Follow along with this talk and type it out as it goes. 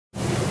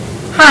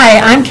Hi,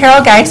 I'm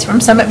Carol Geis from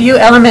Summit View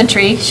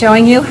Elementary,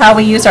 showing you how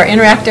we use our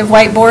interactive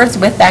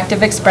whiteboards with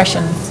active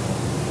expressions.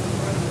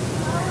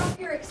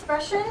 Your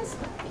expressions,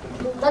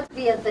 let's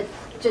be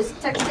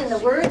just text in the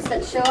words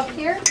that show up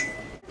here.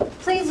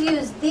 Please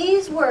use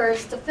these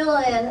words to fill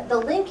in the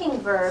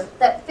linking verb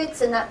that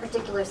fits in that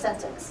particular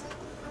sentence.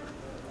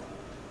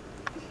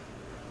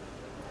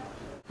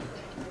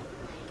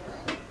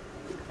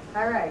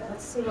 All right,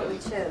 let's see what we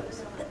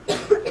chose.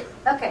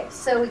 Okay,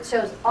 so we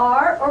chose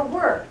are or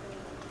were.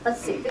 Let's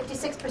see,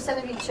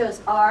 56% of you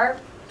chose are,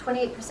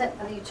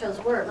 28% of you chose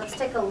were. Let's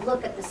take a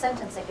look at the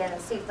sentence again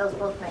and see if those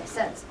both make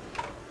sense.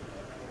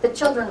 The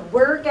children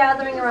were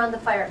gathering around the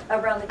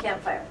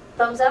campfire.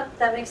 Thumbs up,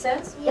 that makes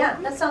sense? Yeah,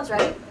 that sounds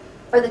right.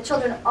 Or the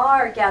children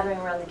are gathering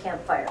around the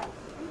campfire.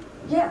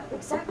 Yeah,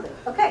 exactly.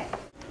 Okay.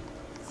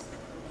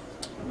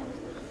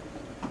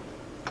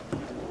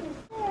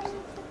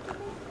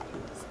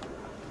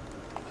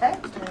 Okay,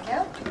 there we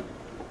go.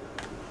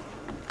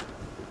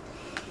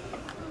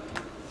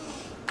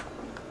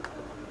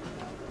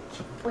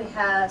 We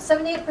have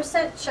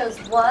 78% chose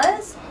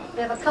was.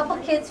 We have a couple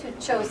kids who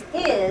chose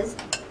is.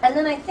 And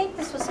then I think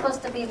this was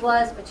supposed to be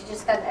was, but you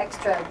just got an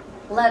extra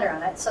letter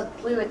on it. So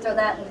we would throw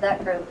that into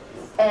that group.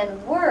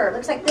 And were,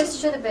 looks like this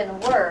should have been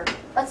were.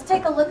 Let's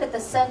take a look at the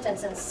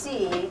sentence and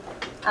see,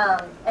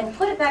 and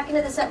put it back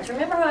into the sentence.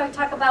 Remember how I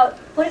talk about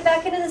put it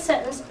back into the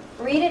sentence,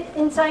 read it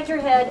inside your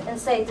head, and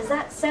say, does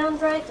that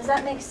sound right? Does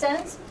that make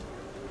sense?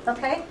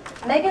 Okay?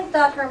 Megan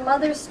thought her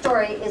mother's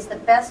story is the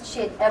best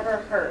she had ever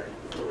heard.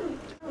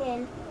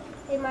 And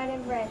they might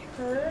have read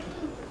heard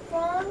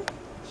wrong.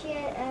 She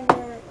had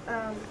ever,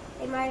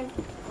 they might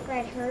have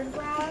read heard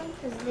wrong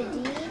because the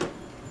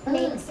D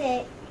makes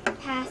it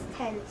past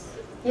tense.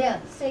 Yeah.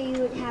 So you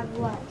would have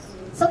was.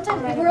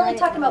 Sometimes we're only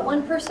talking about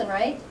one person,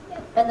 right?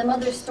 And the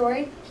mother's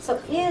story.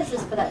 So is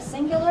for that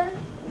singular.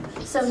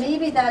 So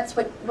maybe that's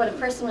what a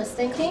person was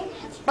thinking.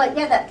 But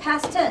yeah, that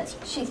past tense.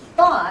 She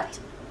thought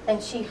and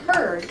she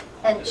heard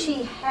and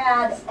she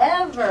had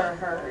ever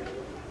heard.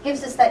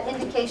 Gives us that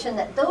indication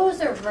that those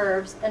are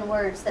verbs and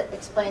words that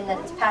explain that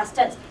it's past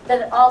tense,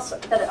 that it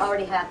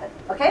already happened.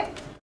 Okay?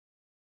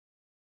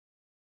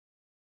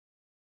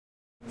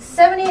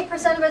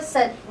 78% of us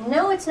said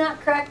no, it's not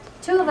correct.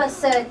 2 of us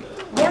said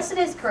yes, it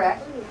is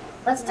correct.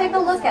 Let's take a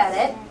look at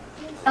it.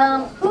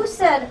 Who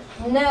said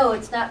no,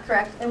 it's not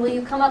correct? And will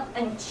you come up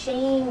and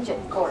change it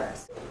for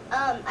us?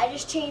 I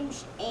just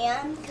changed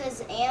am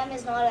because am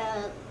is not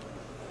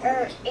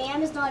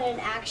an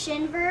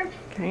action verb.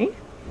 Okay,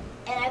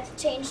 And I've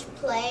changed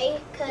play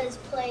because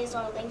play is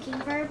not a linking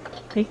verb.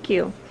 thank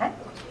you. Okay,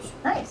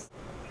 nice.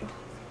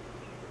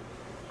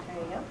 There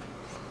you go.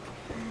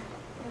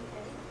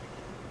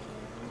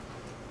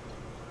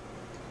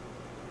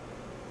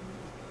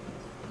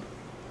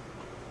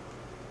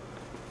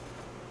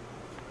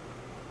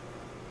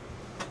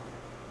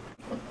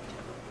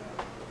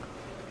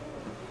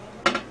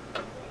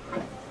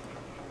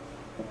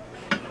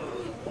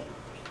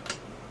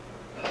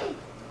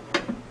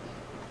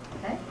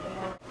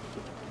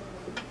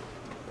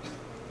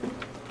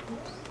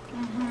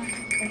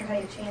 How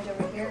you change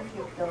over here if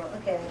you go,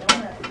 okay, I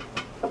know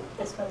that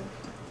this one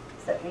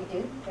is that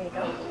redo. There you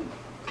go.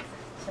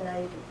 So now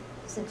you,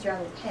 since you're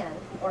on the pen,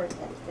 or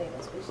there you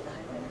go, switch to the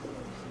highlighter.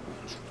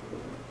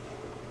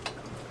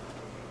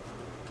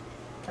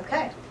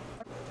 Okay.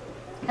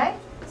 Okay.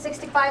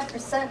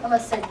 65% of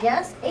us said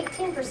yes.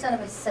 18%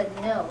 of us said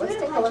no. Let's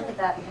take a look at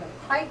that in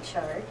a pie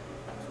chart,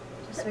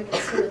 just so we can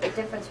see what the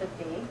difference would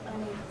be.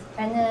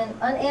 And then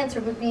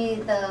unanswered would be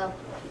the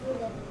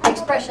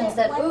expressions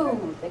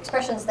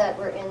that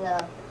were in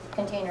the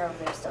container over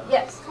there still.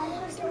 Yes.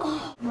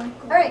 All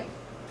right.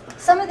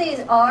 Some of these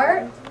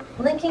are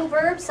linking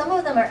verbs. Some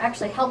of them are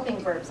actually helping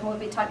verbs, and we'll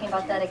be talking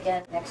about that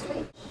again next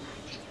week.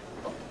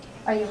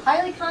 Are you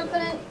highly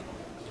confident,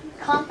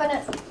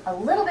 confident, a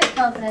little bit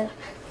confident,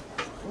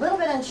 a little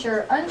bit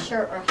unsure,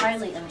 unsure, or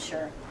highly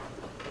unsure?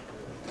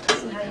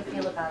 Let's see how you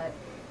feel about it.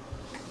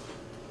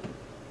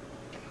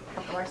 A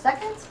couple more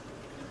seconds.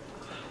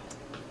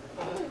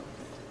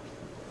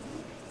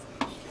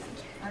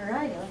 All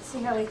righty, let's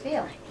see how we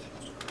feel.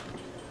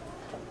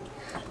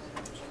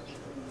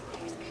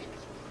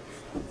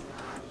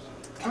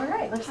 All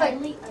right, looks like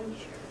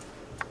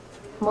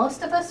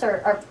most of us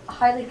are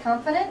highly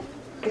confident.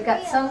 We've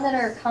got some that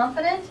are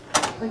confident.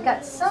 We've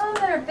got some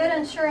that are a bit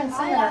unsure and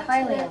some that are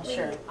highly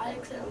unsure.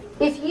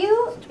 If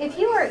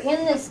you are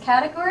in this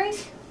category,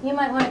 you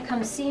might want to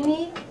come see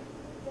me,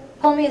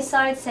 pull me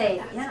aside,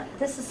 say, yeah,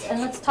 this is,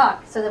 and let's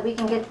talk so that we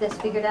can get this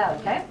figured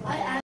out, okay?